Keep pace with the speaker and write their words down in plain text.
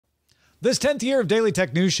This 10th year of Daily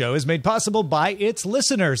Tech News Show is made possible by its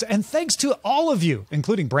listeners, and thanks to all of you,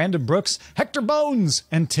 including Brandon Brooks, Hector Bones,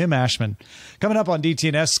 and Tim Ashman. Coming up on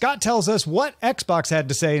DTNS, Scott tells us what Xbox had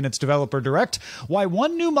to say in its developer direct, why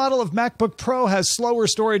one new model of MacBook Pro has slower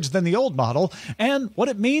storage than the old model, and what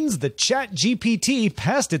it means that ChatGPT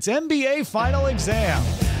passed its MBA final exam.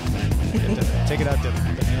 Take it out to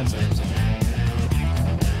the answers.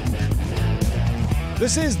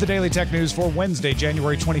 This is the Daily Tech News for Wednesday,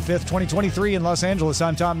 January 25th, 2023 in Los Angeles.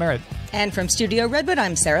 I'm Tom Merritt. And from Studio Redwood,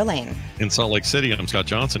 I'm Sarah Lane. In Salt Lake City, I'm Scott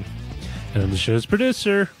Johnson. And I'm the show's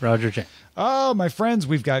producer, Roger Chang. Oh, my friends,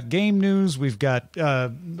 we've got game news. We've got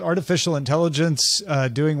artificial intelligence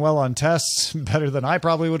doing well on tests, better than I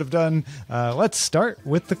probably would have done. Let's start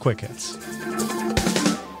with the quick hits.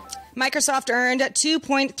 Microsoft earned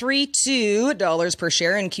 $2.32 per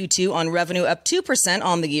share in Q2 on revenue up 2%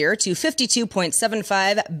 on the year to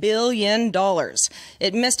 $52.75 billion.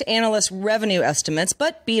 It missed analyst revenue estimates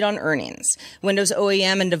but beat on earnings. Windows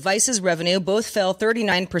OEM and devices revenue both fell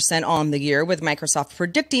 39% on the year, with Microsoft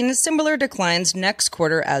predicting similar declines next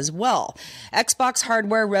quarter as well. Xbox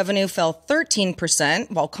hardware revenue fell 13%,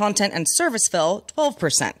 while content and service fell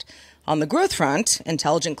 12%. On the growth front,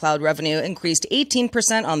 Intelligent Cloud revenue increased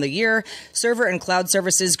 18% on the year, server and cloud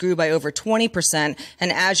services grew by over 20%,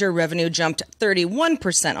 and Azure revenue jumped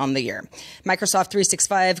 31% on the year. Microsoft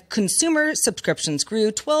 365 consumer subscriptions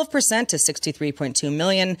grew 12% to 63.2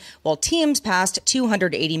 million, while Teams passed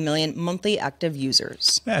 280 million monthly active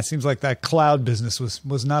users. Yeah, it seems like that cloud business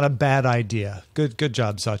was not a bad idea. Good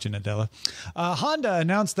job, Satya Nadella. Honda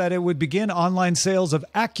announced that it would begin online sales of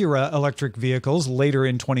Acura electric vehicles later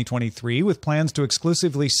in 2023. With plans to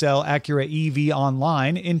exclusively sell Acura EV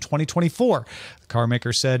online in 2024. The car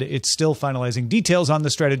maker said it's still finalizing details on the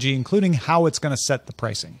strategy, including how it's going to set the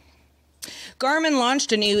pricing. Garmin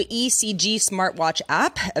launched a new ECG smartwatch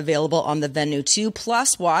app available on the Venu 2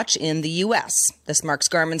 Plus watch in the U.S. This marks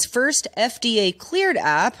Garmin's first FDA-cleared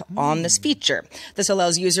app on this feature. This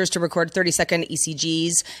allows users to record 30-second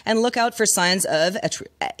ECGs and look out for signs of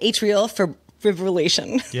atrial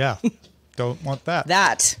fibrillation. Yeah. Don't want that.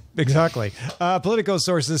 That. Exactly. Political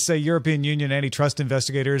sources say European Union antitrust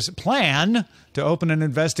investigators plan to open an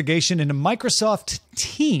investigation into Microsoft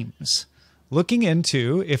Teams, looking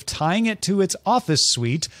into if tying it to its Office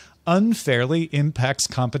suite unfairly impacts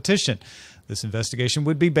competition. This investigation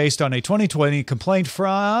would be based on a 2020 complaint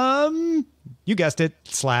from, you guessed it,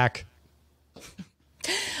 Slack.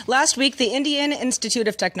 Last week, the Indian Institute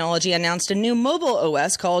of Technology announced a new mobile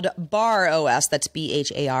OS called Bar OS, that's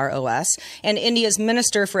BHAR OS, and India's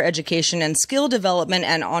Minister for Education and Skill Development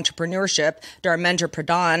and Entrepreneurship, Dharmendra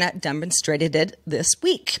Pradhan, demonstrated it this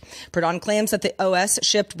week. Pradhan claims that the OS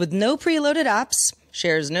shipped with no preloaded apps,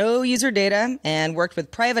 shares no user data, and worked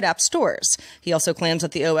with private app stores. He also claims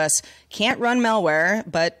that the OS can't run malware,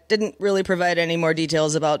 but didn't really provide any more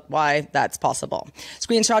details about why that's possible.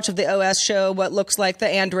 Screenshots of the OS show what looks like the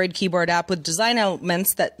Android keyboard app with design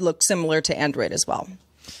elements that look similar to Android as well.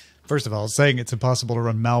 First of all, saying it's impossible to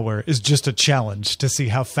run malware is just a challenge to see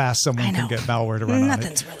how fast someone can get malware to run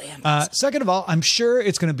Nothing's on it. Really impossible. Second of all, I'm sure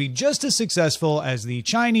it's going to be just as successful as the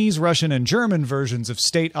Chinese, Russian, and German versions of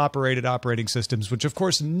state-operated operating systems, which, of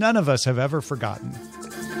course, none of us have ever forgotten.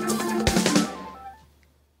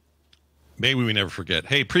 Maybe we never forget.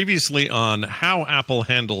 Hey, previously on how Apple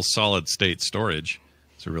handles solid-state storage.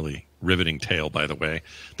 It's a really riveting tale, by the way.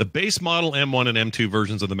 The base model M1 and M2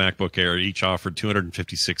 versions of the MacBook Air each offered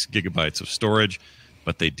 256 gigabytes of storage,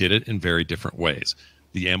 but they did it in very different ways.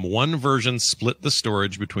 The M1 version split the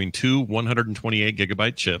storage between two 128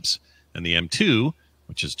 gigabyte chips, and the M2,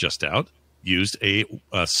 which is just out, used a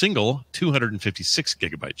single 256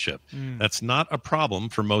 gigabyte chip. That's not a problem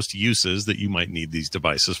for most uses that you might need these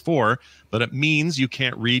devices for, but it means you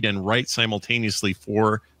can't read and write simultaneously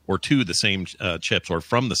for or to the same chips or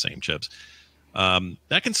from the same chips.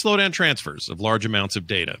 That can slow down transfers of large amounts of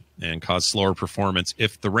data and cause slower performance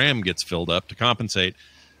if the RAM gets filled up to compensate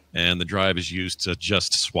and the drive is used to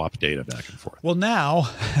just swap data back and forth. Well, now,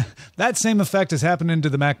 that same effect is happening to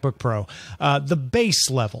the MacBook Pro. The base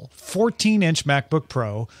level 14-inch MacBook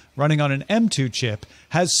Pro running on an M2 chip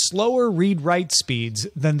has slower read-write speeds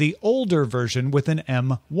than the older version with an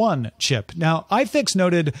M1 chip. Now, iFix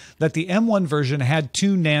noted that the M1 version had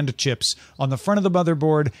 2 NAND chips on the front of the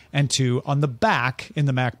motherboard and 2 on the back in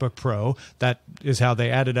the MacBook Pro. That is how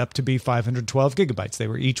they added up to be 512 gigabytes. They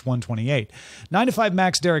were each 128. 9 to 5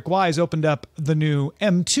 Mac's Derek Eric Wise opened up the new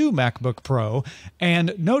M2 MacBook Pro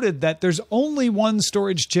and noted that there's only one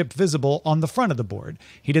storage chip visible on the front of the board.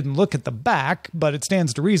 He didn't look at the back, but it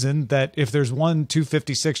stands to reason that if there's one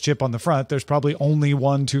 256 chip on the front, there's probably only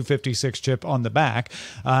one 256 chip on the back.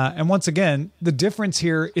 And once again, the difference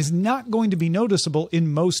here is not going to be noticeable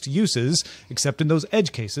in most uses, except in those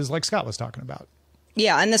edge cases like Scott was talking about.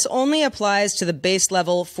 Yeah, and this only applies to the base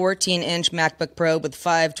level 14-inch MacBook Pro with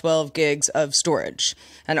 512 gigs of storage.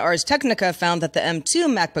 And Ars Technica found that the M2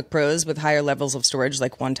 MacBook Pros with higher levels of storage,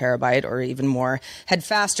 like 1 terabyte or even more, had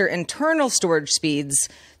faster internal storage speeds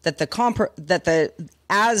that the comparable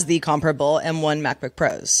M1 MacBook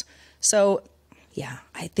Pros. So, yeah,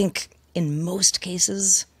 I think in most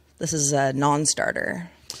cases, this is a non-starter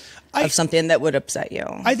of something that would upset you.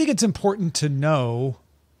 I think it's important to know,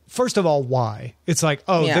 first of all, why. It's like,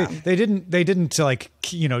 they didn't like,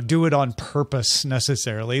 do it on purpose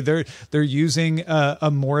necessarily. They're using a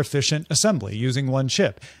more efficient assembly, using one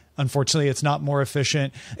chip. Unfortunately, it's not more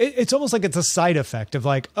efficient. It's almost like it's a side effect of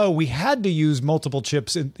like, we had to use multiple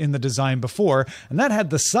chips in the design before, and that had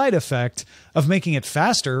the side effect of making it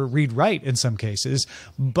faster, read-write in some cases,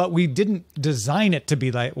 but we didn't design it to be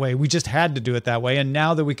that way. We just had to do it that way, and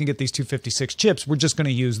now that we can get these 256 chips, we're just going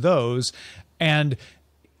to use those. And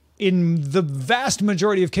in the vast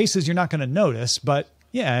majority of cases, you're not going to notice, but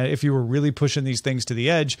yeah, if you were really pushing these things to the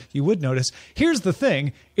edge, you would notice. Here's the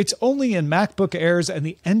thing. It's only in MacBook Airs and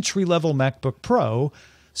the entry-level MacBook Pro,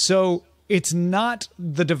 so it's not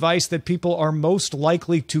the device that people are most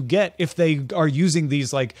likely to get if they are using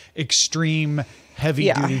these like extreme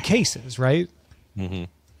heavy-duty cases, right? Mm-hmm.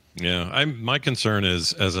 Yeah, my concern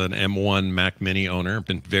is, as an M1 Mac Mini owner, I've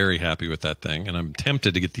been very happy with that thing, and I'm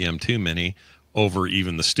tempted to get the M2 Mini over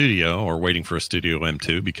even the Studio, or waiting for a Studio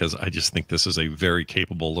M2, because I just think this is a very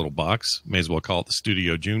capable little box. May as well call it the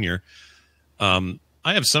Studio Junior. I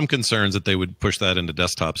have some concerns that they would push that into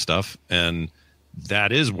desktop stuff, and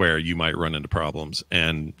that is where you might run into problems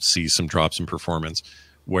and see some drops in performance,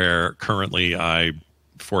 where currently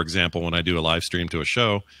for example, when I do a live stream to a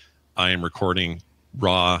show, I am recording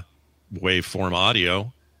raw waveform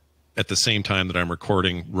audio at the same time that I'm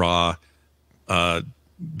recording raw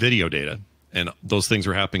video data. And those things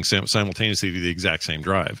are happening simultaneously to the exact same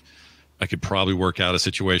drive. I could probably work out a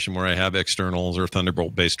situation where I have externals or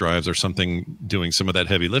Thunderbolt-based drives or something doing some of that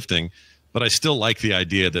heavy lifting, but I still like the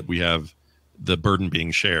idea that we have the burden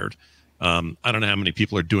being shared. I don't know how many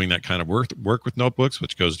people are doing that kind of work with notebooks,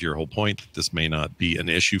 which goes to your whole point that this may not be an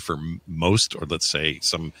issue for most, or let's say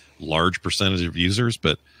some large percentage of users,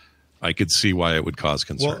 but I could see why it would cause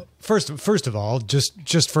concern. Well, first of all,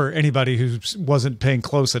 just for anybody who wasn't paying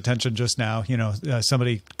close attention just now,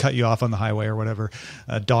 somebody cut you off on the highway or whatever,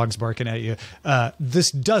 dogs barking at you. This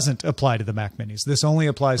doesn't apply to the Mac Minis. This only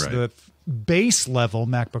applies to the base level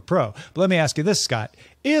MacBook Pro. But let me ask you this, Scott.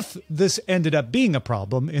 If this ended up being a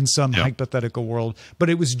problem in some hypothetical world, but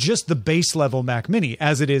it was just the base level Mac Mini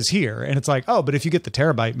as it is here, and it's like, but if you get the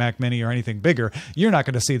terabyte Mac Mini or anything bigger, you're not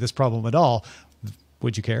going to see this problem at all.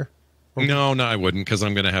 Would you care? No, I wouldn't, because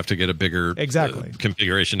I'm going to have to get a bigger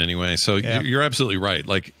configuration anyway. So you're absolutely right.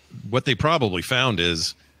 Like, what they probably found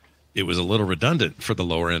is it was a little redundant for the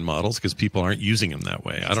lower end models because people aren't using them that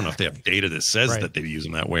way. I don't know if they have data that says that they use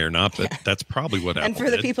them that way or not, but that's probably what Apple And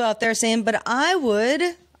for the people out there saying, but I would,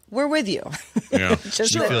 we're with you. Yeah,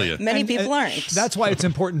 just that many people aren't. That's why it's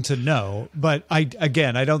important to know. But I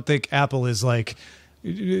don't think Apple is like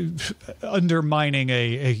undermining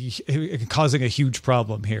causing a huge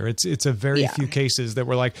problem here. It's a very few cases that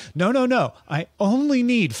we're like, no, I only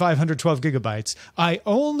need 512 gigabytes. I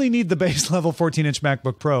only need the base level 14-inch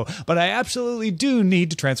MacBook Pro, but I absolutely do need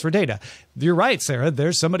to transfer data. You're right, Sarah.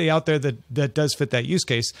 There's somebody out there that does fit that use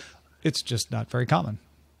case. It's just not very common.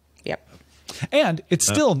 Yep. And it's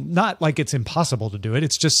still not like it's impossible to do it.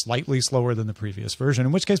 It's just slightly slower than the previous version,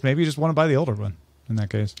 in which case maybe you just want to buy the older one in that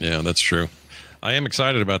case. Yeah, that's true. I am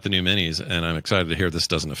excited about the new minis, and I'm excited to hear this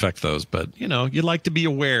doesn't affect those. But, you'd like to be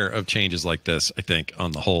aware of changes like this, I think,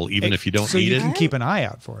 on the whole, even if you don't need it. So you can keep an eye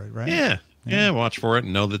out for it, right? Yeah, watch for it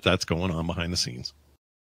and know that that's going on behind the scenes.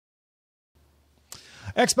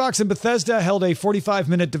 Xbox and Bethesda held a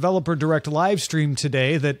 45-minute developer direct live stream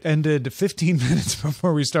today that ended 15 minutes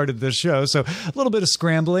before we started this show. So a little bit of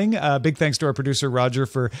scrambling. Big thanks to our producer, Roger,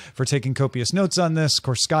 for taking copious notes on this. Of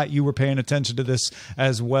course, Scott, you were paying attention to this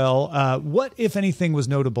as well. What, if anything, was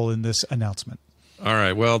notable in this announcement? All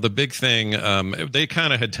right. Well, the big thing, they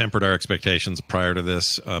kind of had tempered our expectations prior to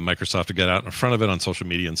this. Microsoft had got out in front of it on social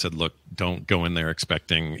media and said, look, don't go in there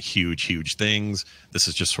expecting huge things. This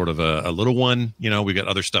is just sort of a little one. We got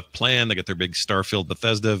other stuff planned. They got their big Starfield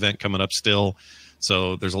Bethesda event coming up still.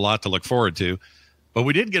 So there's a lot to look forward to. But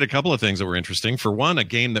we did get a couple of things that were interesting. For one, a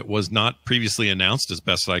game that was not previously announced, as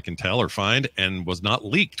best I can tell or find, and was not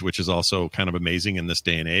leaked, which is also kind of amazing in this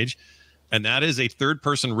day and age. And that is a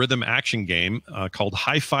third-person rhythm action game called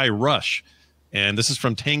Hi-Fi Rush. And this is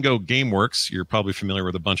from Tango Gameworks. You're probably familiar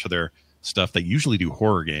with a bunch of their stuff. They usually do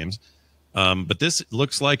horror games. But this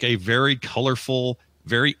looks like a very colorful,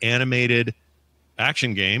 very animated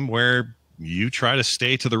action game where you try to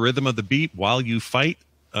stay to the rhythm of the beat while you fight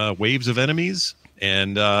waves of enemies.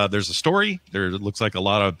 And there's a story. There looks like a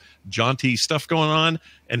lot of jaunty stuff going on.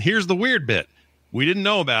 And here's the weird bit. We didn't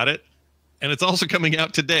know about it. And it's also coming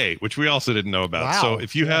out today, which we also didn't know about. Wow. So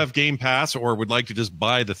if you have Game Pass or would like to just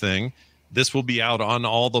buy the thing, this will be out on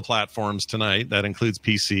all the platforms tonight. That includes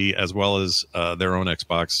PC as well as their own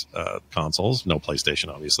Xbox consoles. No PlayStation,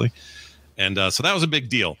 obviously. And so that was a big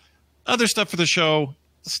deal. Other stuff for the show,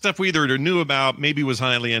 stuff we either knew about, maybe was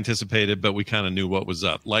highly anticipated, but we kind of knew what was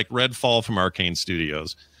up. Like Redfall from Arcane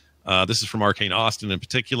Studios. This is from Arcane Austin in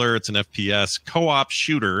particular. It's an FPS co-op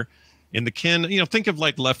shooter in the think of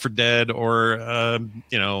like Left 4 Dead or,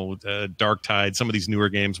 Dark Tide, some of these newer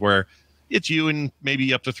games where it's you and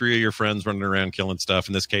maybe up to 3 of your friends running around killing stuff.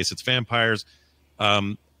 In this case, it's vampires.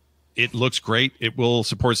 It looks great. It will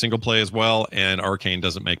support single play as well, and Arcane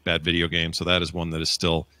doesn't make bad video games, so that is one that is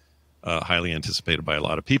still highly anticipated by a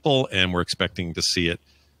lot of people, and we're expecting to see it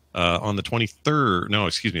on the 23rd. No,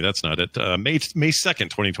 excuse me, that's not it. May 2nd,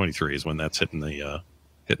 2023 is when that's hitting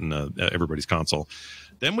everybody's console.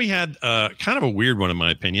 Then we had kind of a weird one, in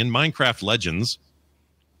my opinion, Minecraft Legends,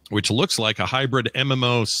 which looks like a hybrid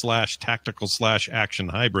MMO / tactical / action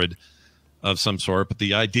hybrid of some sort. But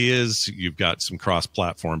the idea is you've got some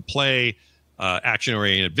cross-platform play,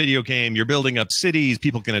 action-oriented video game. You're building up cities.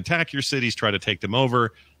 People can attack your cities, try to take them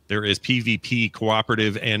over. There is PvP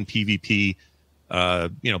cooperative and PvP,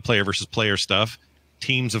 player versus player stuff.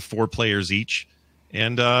 Teams of 4 players each.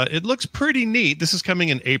 And it looks pretty neat. This is coming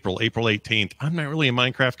in April 18th. I'm not really a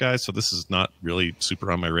Minecraft guy, so this is not really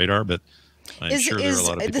super on my radar, but I'm sure there are a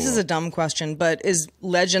lot of people. This is a dumb question, but is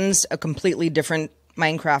Legends a completely different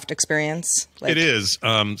Minecraft experience? It is.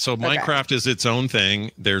 So Minecraft is its own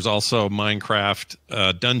thing. There's also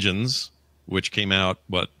Minecraft Dungeons, which came out,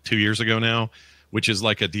 2 years ago now, which is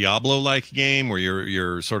like a Diablo-like game where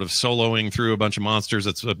you're sort of soloing through a bunch of monsters.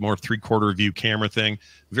 It's a more 3/4 view camera thing.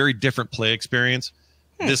 Very different play experience.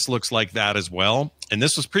 This looks like that as well. And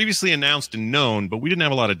this was previously announced and known, but we didn't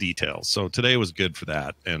have a lot of details. So today was good for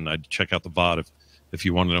that. And I'd check out the VOD if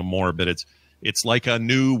you want to know more. But it's like a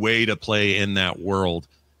new way to play in that world.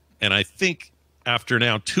 And I think after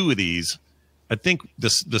now 2 of these, I think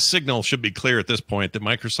the signal should be clear at this point that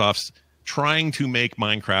Microsoft's trying to make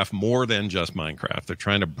Minecraft more than just Minecraft. They're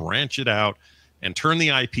trying to branch it out and turn the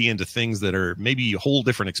IP into things that are maybe whole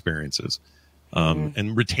different experiences.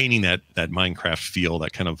 And retaining that Minecraft feel,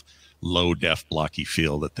 that kind of low def blocky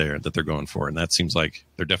feel that they're going for. And that seems like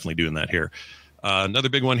they're definitely doing that here. Another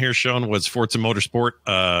big one here shown was Forza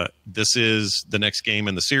Motorsport. This is the next game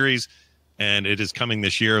in the series, and it is coming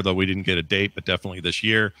this year, though we didn't get a date, but definitely this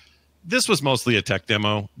year. This was mostly a tech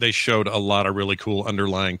demo. They showed a lot of really cool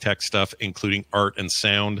underlying tech stuff, including art and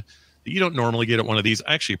sound that you don't normally get at one of these.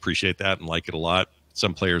 I actually appreciate that and like it a lot.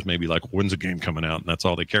 Some players may be like, when's a game coming out? And that's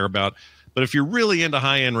all they care about. But if you're really into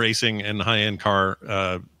high-end racing and high-end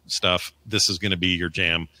car stuff, this is going to be your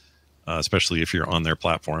jam, especially if you're on their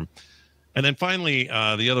platform. And then finally,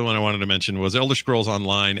 the other one I wanted to mention was Elder Scrolls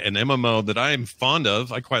Online, an MMO that I am fond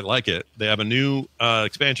of. I quite like it. They have a new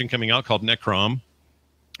expansion coming out called Necrom,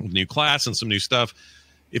 with a new class and some new stuff.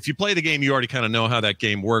 If you play the game, you already kind of know how that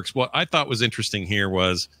game works. What I thought was interesting here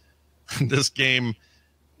was this game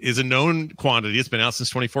is a known quantity. It's been out since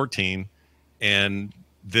 2014. And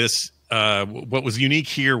this... what was unique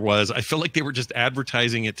here was I feel like they were just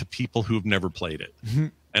advertising it to people who've never played it. Mm-hmm.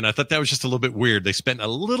 And I thought that was just a little bit weird. They spent a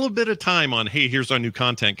little bit of time on, hey, here's our new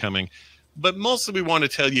content coming. But mostly we want to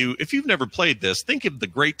tell you, if you've never played this, think of the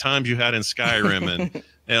great times you had in Skyrim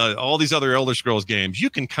and all these other Elder Scrolls games. You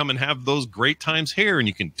can come and have those great times here, and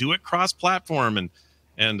you can do it cross-platform.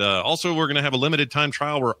 And also we're going to have a limited time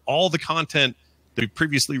trial where all the content that we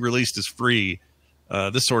previously released is free.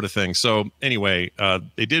 This sort of thing. So anyway,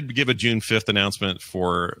 they did give a June 5th announcement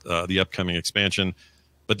for the upcoming expansion,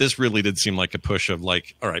 but this really did seem like a push of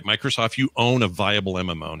like, all right, Microsoft, you own a viable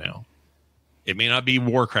MMO now. It may not be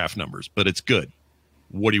Warcraft numbers, but it's good.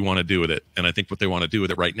 What do you want to do with it? And I think what they want to do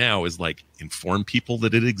with it right now is like inform people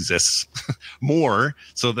that it exists more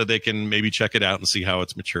so that they can maybe check it out and see how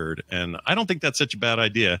it's matured. And I don't think that's such a bad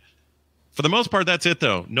idea. For the most part, that's it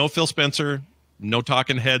though. No Phil Spencer, no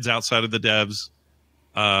talking heads outside of the devs.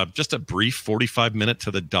 Just a brief 45-minute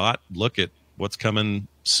to the dot look at what's coming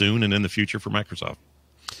soon and in the future for Microsoft.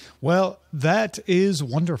 Well, that is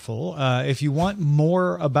wonderful. If you want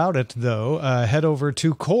more about it, though, head over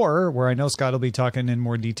to Core, where I know Scott will be talking in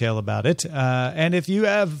more detail about it. And if you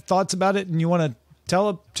have thoughts about it and you want to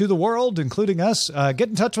tell it to the world, including us, get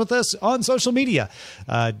in touch with us on social media.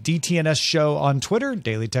 DTNS Show on Twitter,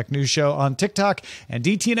 Daily Tech News Show on TikTok, and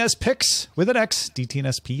DTNS Pix with an X,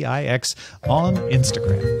 DTNS PIX on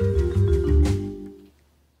Instagram.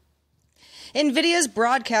 Nvidia's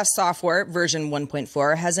broadcast software, version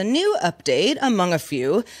 1.4, has a new update, among a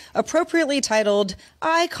few, appropriately titled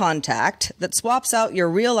Eye Contact, that swaps out your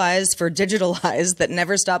real eyes for digital eyes that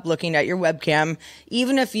never stop looking at your webcam,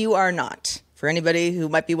 even if you are not. For anybody who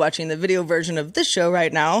might be watching the video version of this show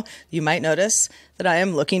right now, you might notice that I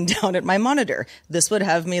am looking down at my monitor. This would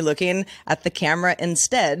have me looking at the camera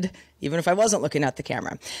instead, even if I wasn't looking at the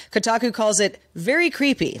camera. Kotaku calls it very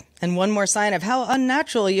creepy, and one more sign of how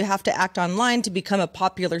unnatural you have to act online to become a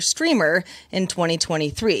popular streamer in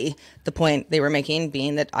 2023. The point they were making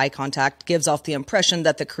being that eye contact gives off the impression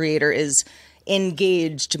that the creator is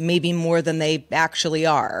engaged maybe more than they actually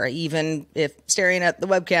are, even if staring at the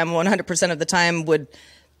webcam 100% of the time would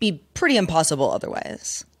be pretty impossible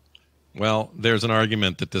otherwise. Well, there's an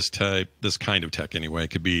argument that this kind of tech anyway,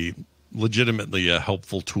 could be legitimately a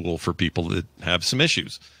helpful tool for people that have some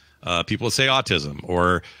issues. People that say autism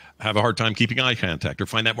or have a hard time keeping eye contact or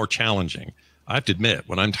find that more challenging. I have to admit,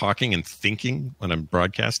 when I'm talking and thinking, when I'm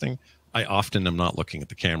broadcasting, I often am not looking at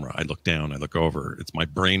the camera. I look down, I look over. It's my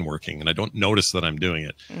brain working, and I don't notice that I'm doing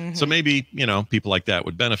it. Mm-hmm. So maybe, people like that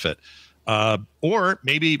would benefit. Or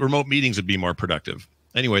maybe remote meetings would be more productive.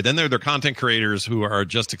 Anyway, then there are content creators who are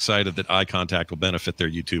just excited that eye contact will benefit their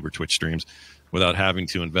YouTube or Twitch streams without having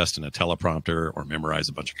to invest in a teleprompter or memorize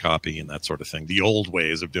a bunch of copy and that sort of thing. The old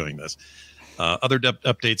ways of doing this. Other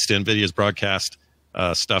updates to NVIDIA's broadcast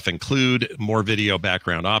stuff include more video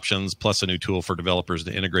background options, plus a new tool for developers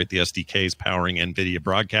to integrate the SDKs powering NVIDIA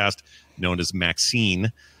Broadcast, known as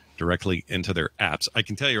Maxine, directly into their apps. I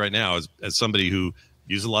can tell you right now, as somebody who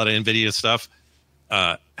uses a lot of NVIDIA stuff,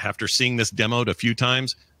 after seeing this demoed a few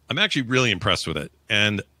times, I'm actually really impressed with it.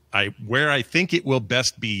 And where I think it will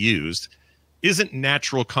best be used isn't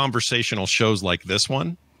natural conversational shows like this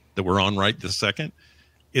one that we're on right this second.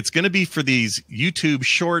 It's going to be for these YouTube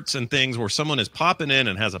shorts and things where someone is popping in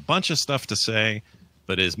and has a bunch of stuff to say,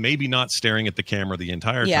 but is maybe not staring at the camera the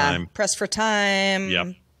entire time. Press for time.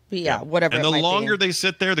 Yep. Yeah, whatever. And the longer they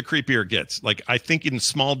sit there, the creepier it gets. Like, I think in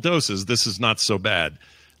small doses, this is not so bad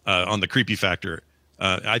on the creepy factor.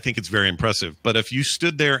 I think it's very impressive. But if you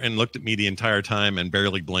stood there and looked at me the entire time and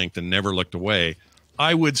barely blinked and never looked away,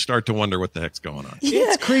 I would start to wonder what the heck's going on.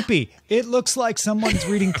 It's creepy. It looks like someone's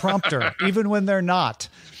reading prompter, even when they're not.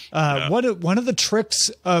 One of the tricks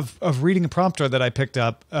of reading a prompter that I picked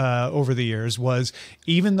up over the years was,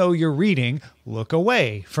 even though you're reading, look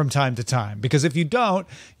away from time to time. Because if you don't,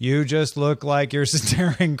 you just look like you're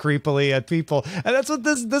staring creepily at people. And that's what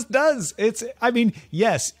this does.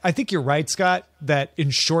 Yes, I think you're right, Scott, that in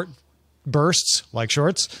short bursts, like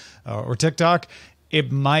shorts or TikTok, it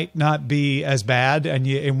might not be as bad, and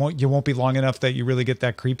you won't be long enough that you really get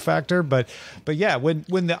that creep factor. But yeah, when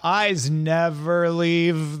the eyes never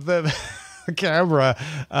leave the camera,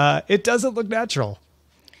 it doesn't look natural.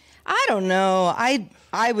 I don't know.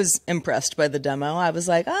 I was impressed by the demo. I was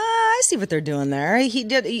like, I see what they're doing there.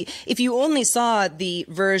 If you only saw the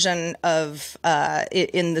version of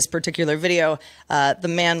in this particular video, the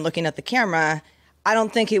man looking at the camera, I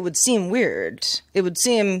don't think it would seem weird. It would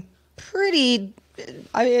seem pretty.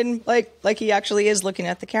 I mean, like he actually is looking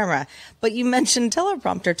at the camera. But you mentioned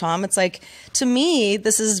teleprompter, Tom. It's like, to me,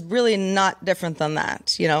 this is really not different than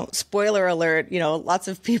that. Spoiler alert, lots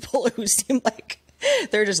of people who seem like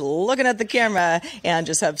they're just looking at the camera and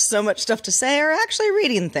just have so much stuff to say are actually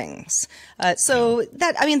reading things.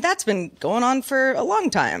 That's been going on for a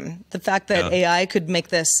long time. The fact that AI could make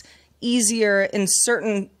this easier in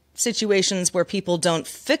certain situations where people don't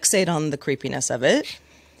fixate on the creepiness of it.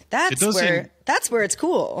 That's where it's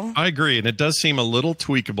cool. I agree, and it does seem a little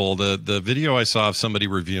tweakable. The video I saw of somebody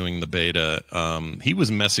reviewing the beta, he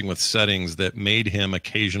was messing with settings that made him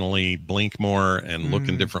occasionally blink more and look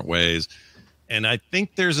in different ways. And I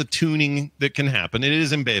think there's a tuning that can happen. It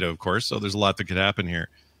is in beta, of course, so there's a lot that could happen here.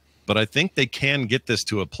 But I think they can get this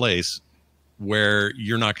to a place where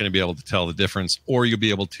you're not going to be able to tell the difference, or you'll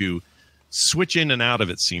be able to switch in and out of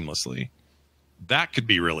it seamlessly. That could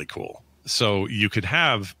be really cool. So you could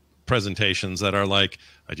have presentations that are like,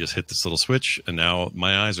 I just hit this little switch and now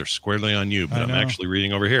my eyes are squarely on you, but I'm actually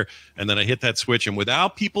reading over here. And then I hit that switch, and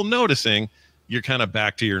without people noticing, you're kind of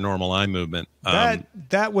back to your normal eye movement.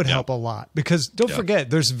 That would help a lot, because don't forget,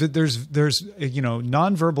 there's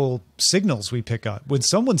nonverbal signals we pick up. When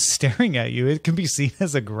someone's staring at you, it can be seen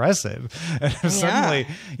as aggressive. And suddenly,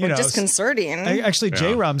 disconcerting. Actually,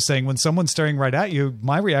 J-Rom's saying when someone's staring right at you,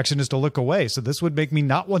 my reaction is to look away. So this would make me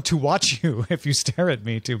not want to watch you if you stare at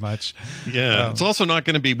me too much. Yeah, it's also not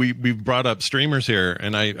going to be. We've brought up streamers here,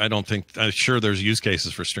 and I don't think. I'm sure there's use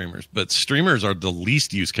cases for streamers, but streamers are the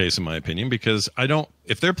least use case in my opinion, because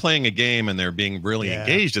if they're playing a game and they're being really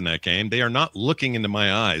engaged in that game, they are not looking into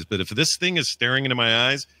my eyes. But if this thing is staring into my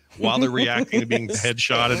eyes while they're reacting to being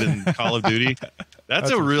headshotted in Call of Duty,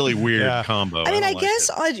 that's a really weird combo. I mean, I guess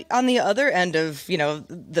on the other end of,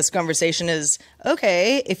 this conversation is,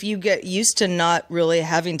 okay, if you get used to not really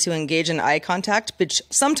having to engage in eye contact, which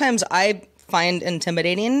sometimes I find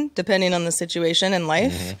intimidating depending on the situation in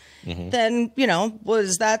life, then, what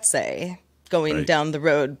does that say going down the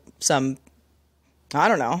road? I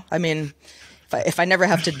don't know. I mean, if I never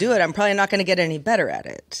have to do it, I'm probably not going to get any better at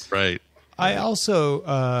it. Right. I also,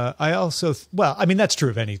 well, I mean, that's true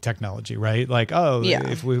of any technology, right? Like,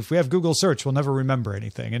 if we have Google search, we'll never remember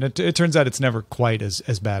anything. And it turns out it's never quite as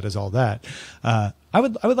bad as all that. I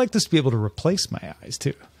would like this to be able to replace my eyes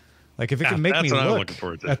too. Like if it can make me look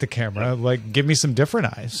at the camera, like give me some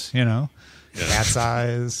different eyes, cat's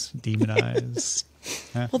eyes, demon eyes.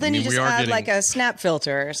 Well, then you just add like a snap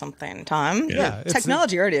filter or something, Tom. Yeah.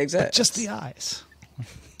 Technology already exists. Just the eyes.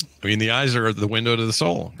 I mean, the eyes are the window to the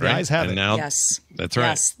soul, right? The eyes have it. Now, yes. That's right.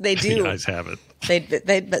 Yes, they do. The eyes have it.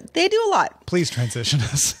 They do a lot. Please transition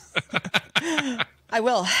us. I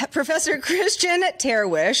will. Professor Christian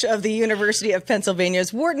Terwish of the University of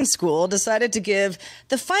Pennsylvania's Wharton School decided to give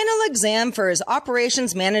the final exam for his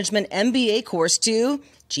Operations Management MBA course to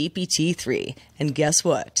GPT-3. And guess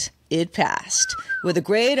what? It passed with a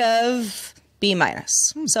grade of B-.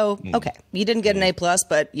 So, okay, you didn't get an A+,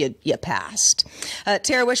 but you passed.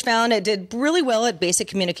 Terwish found it did really well at basic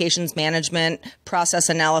communications management, process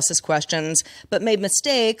analysis questions, but made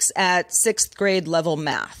mistakes at 6th grade level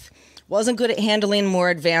math. Wasn't good at handling more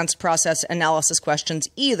advanced process analysis questions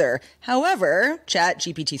either. However,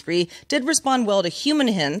 ChatGPT-3 did respond well to human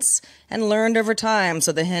hints and learned over time,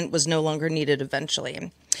 so the hint was no longer needed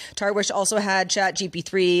eventually. Terwish also had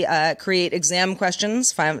ChatGPT-3 create exam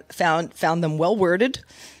questions, found them well worded.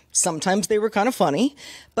 Sometimes they were kind of funny,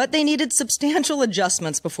 but they needed substantial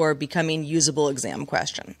adjustments before becoming usable exam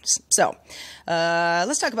questions. So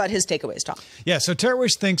let's talk about his takeaways, Tom. Yeah, so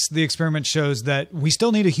Terwish thinks the experiment shows that we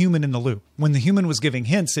still need a human in the loop. When the human was giving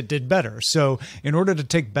hints, it did better. So in order to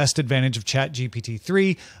take best advantage of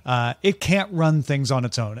ChatGPT-3, it can't run things on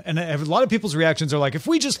its own. And a lot of people's reactions are like, if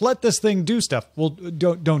we just let this thing do stuff, well,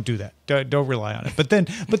 don't do that. Don't rely on it. But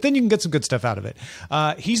then you can get some good stuff out of it.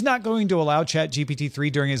 He's not going to allow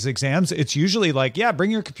ChatGPT-3 during his exams. It's usually like, yeah,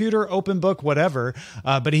 bring your computer, open book, whatever.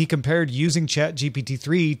 But he compared using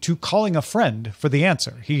ChatGPT-3 to calling a friend for the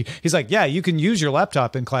answer. He's like, yeah, you can use your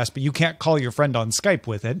laptop in class, but you can't call your friend on Skype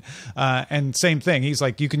with it. And same thing. He's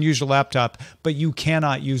like, you can use your laptop, but you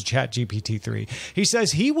cannot use ChatGPT-3. He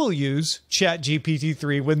says he will use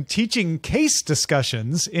ChatGPT-3 when teaching case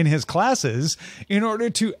discussions in his classes in order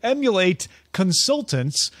to emulate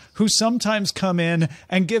consultants who sometimes come in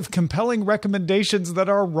and give compelling recommendations that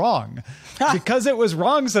are wrong. Because it was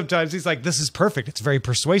wrong sometimes, he's like, this is perfect. It's very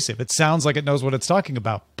persuasive. It sounds like it knows what it's talking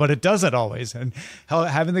about, but it doesn't always. And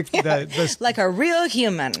having the like a real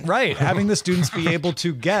human. Right. Having the students be able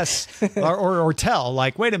to guess or tell,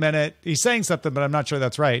 like, wait a minute, he's saying something, but I'm not sure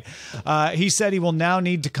that's right. He said he will now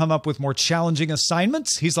need to come up with more challenging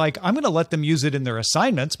assignments. He's like, I'm going to let them use it in their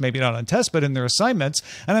assignments, maybe not on tests, but in their assignments.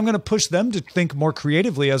 And I'm going to push them to think more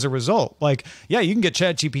creatively as a result. Like, yeah, you can get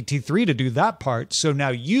ChatGPT-3 to do that part. So now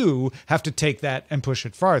you have to take that and push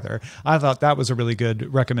it farther. I thought that was a really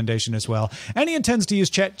good recommendation as well. And he intends to use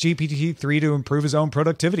ChatGPT-3 to improve his own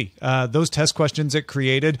productivity. Those test questions it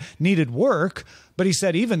created needed work, but he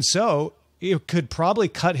said even so, it could probably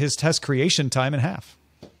cut his test creation time in half.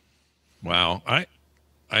 Wow.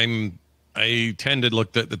 I tend to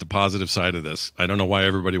look at the positive side of this. I don't know why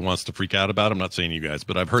everybody wants to freak out about it. I'm not saying you guys,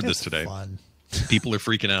 but I've heard this today. Fun. People are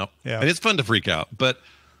freaking out. Yeah. And it's fun to freak out. But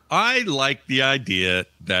I like the idea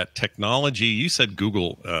that technology, you said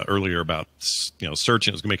Google earlier about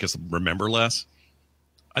searching is going to make us remember less.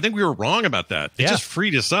 I think we were wrong about that. It just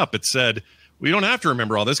freed us up. It said, we don't have to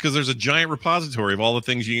remember all this because there's a giant repository of all the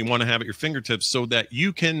things you want to have at your fingertips so that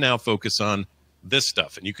you can now focus on this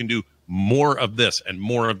stuff and you can do more of this and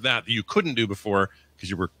more of that you couldn't do before because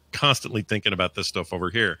you were constantly thinking about this stuff over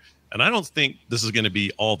here. And I don't think this is going to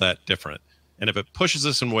be all that different. And if it pushes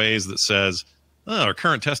us in ways that says, oh, our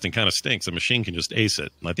current testing kind of stinks, a machine can just ace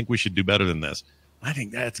it, and I think we should do better than this, I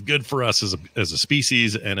think that's good for us as a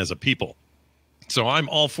species and as a people. So I'm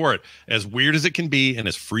all for it. As weird as it can be and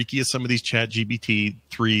as freaky as some of these ChatGPT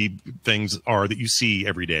 3 things are that you see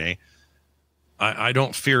every day, I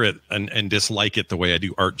don't fear it and dislike it the way I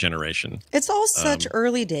do art generation. It's all such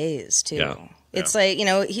early days, too. Yeah. It's like,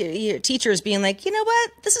 teachers being like, you know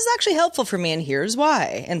what, this is actually helpful for me and here's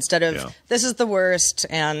why, instead of this is the worst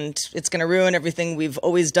and it's going to ruin everything we've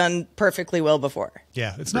always done perfectly well before.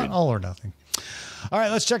 Yeah, it's not all or nothing. All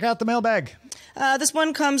right, let's check out the mailbag. This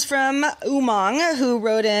one comes from Umang, who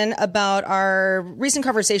wrote in about our recent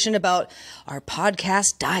conversation about our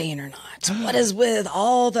podcast dying or not. What is with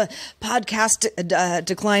all the podcast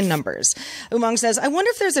decline numbers? Umang says, I wonder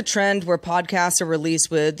if there's a trend where podcasts are released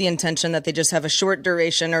with the intention that they just have a short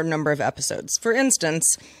duration or number of episodes. For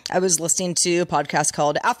instance, I was listening to a podcast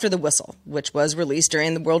called After the Whistle, which was released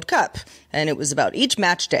during the World Cup, and it was about each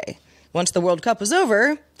match day. Once the World Cup was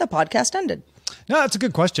over, the podcast ended. No, that's a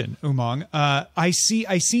good question, Umang. I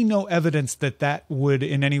see no evidence that would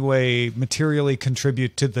in any way materially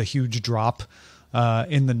contribute to the huge drop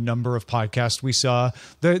in the number of podcasts we saw.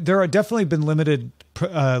 There are definitely been limited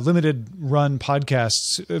run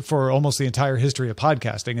podcasts for almost the entire history of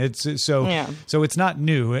podcasting. So it's not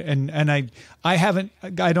new, and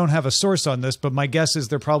I don't have a source on this, but my guess is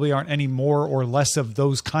there probably aren't any more or less of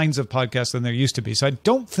those kinds of podcasts than there used to be. So I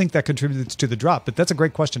don't think that contributes to the drop, but that's a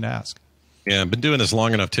great question to ask. Yeah, I've been doing this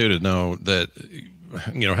long enough, too, to know that,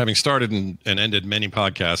 having started and ended many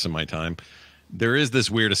podcasts in my time, there is this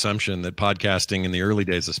weird assumption that podcasting in the early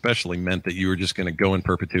days especially meant that you were just going to go in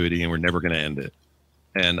perpetuity and we're never going to end it.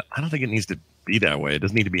 And I don't think it needs to be that way. It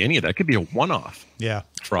doesn't need to be any of that. It could be a one-off. Yeah.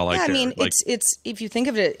 For all I care. I mean, it's if you think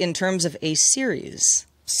of it in terms of a series,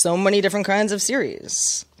 so many different kinds of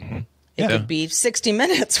series. Mm-hmm. It could be 60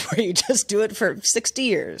 minutes where you just do it for 60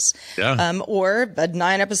 years. Yeah. Or a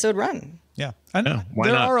 9-episode run. Yeah. And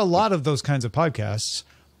there are a lot of those kinds of podcasts.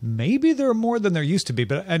 Maybe there are more than there used to be,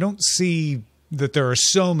 but I don't see that there are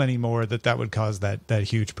so many more that would cause that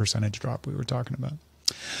huge percentage drop we were talking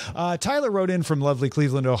about. Tyler wrote in from lovely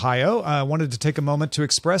Cleveland, Ohio. Wanted to take a moment to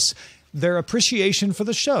express their appreciation for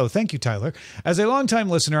the show. Thank you, Tyler. As a longtime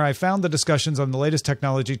listener, I found the discussions on the latest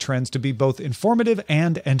technology trends to be both informative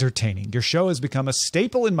and entertaining. Your show has become a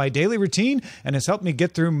staple in my daily routine and has helped me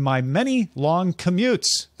get through my many long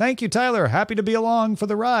commutes. Thank you, Tyler. Happy to be along for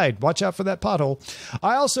the ride. Watch out for that pothole.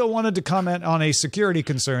 I also wanted to comment on a security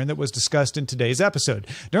concern that was discussed in today's episode.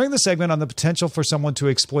 During the segment on the potential for someone to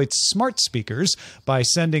exploit smart speakers by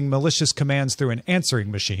sending malicious commands through an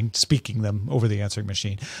answering machine, speaking them over the answering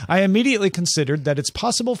machine, I immediately considered that it's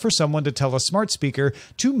possible for someone to tell a smart speaker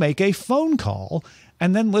to make a phone call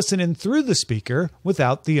and then listen in through the speaker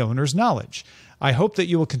without the owner's knowledge. I hope that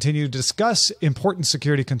you will continue to discuss important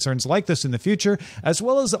security concerns like this in the future, as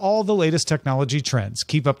well as all the latest technology trends.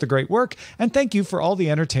 Keep up the great work, and thank you for all the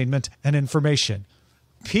entertainment and information.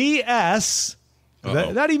 P.S.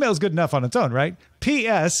 That email is good enough on its own, right?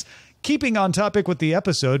 P.S. Keeping on topic with the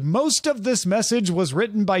episode, most of this message was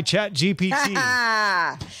written by ChatGPT.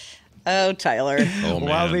 Oh, Tyler.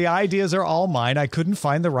 While the ideas are all mine, I couldn't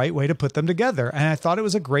find the right way to put them together, and I thought it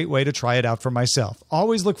was a great way to try it out for myself.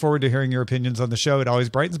 Always look forward to hearing your opinions on the show. It always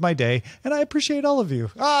brightens my day, and I appreciate all of you.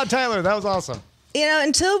 Tyler, that was awesome.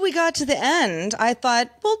 Until we got to the end, I thought,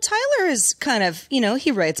 well, Tyler is kind of,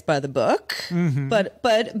 he writes by the book, but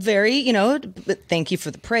very, thank you for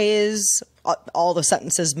the praise. All the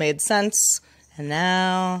sentences made sense. And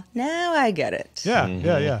now I get it.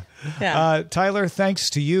 Yeah. Tyler, thanks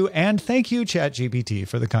to you, and thank you, ChatGPT,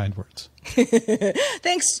 for the kind words.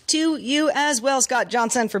 Thanks to you as well, Scott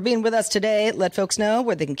Johnson, for being with us today. Let folks know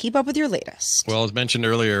where they can keep up with your latest. Well, as mentioned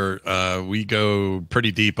earlier, we go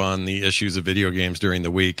pretty deep on the issues of video games during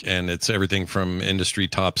the week, and it's everything from industry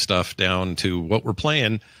top stuff down to what we're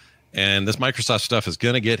playing. And this Microsoft stuff is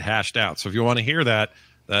going to get hashed out. So if you want to hear that,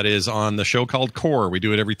 that is on the show called Core. We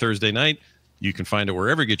do it every Thursday night. You can find it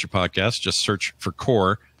wherever you get your podcasts. Just search for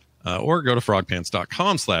Core or go to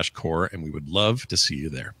frogpants.com/core, and we would love to see you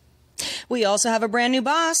there. We also have a brand new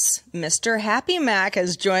boss. Mr. Happy Mac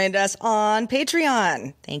has joined us on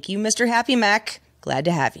Patreon. Thank you, Mr. Happy Mac. Glad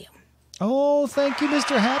to have you. Oh, thank you,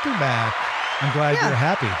 Mr. Happy Mac. I'm glad you're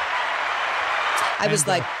happy. I was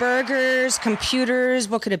like, burgers, computers,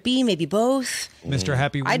 what could it be? Maybe both. Mr.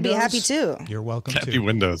 Happy Windows. I'd be happy too. You're welcome Happy too.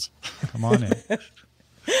 Windows. Come on in.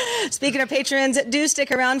 Speaking of patrons, do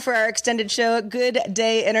stick around for our extended show, Good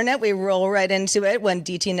Day Internet. We roll right into it when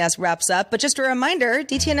DTNS wraps up. But just a reminder,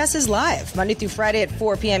 DTNS is live Monday through Friday at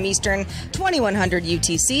 4 p.m. Eastern, 2100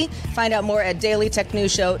 UTC. Find out more at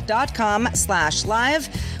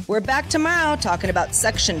dailytechnewsshow.com/live. We're back tomorrow talking about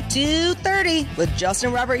Section 230 with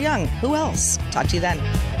Justin Robert Young. Who else? Talk to you then.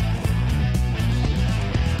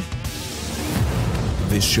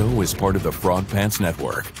 This show is part of the Frog Pants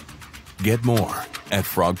Network. Get more at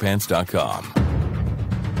frogpants.com.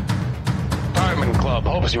 Diamond Club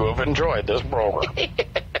hopes you have enjoyed this program.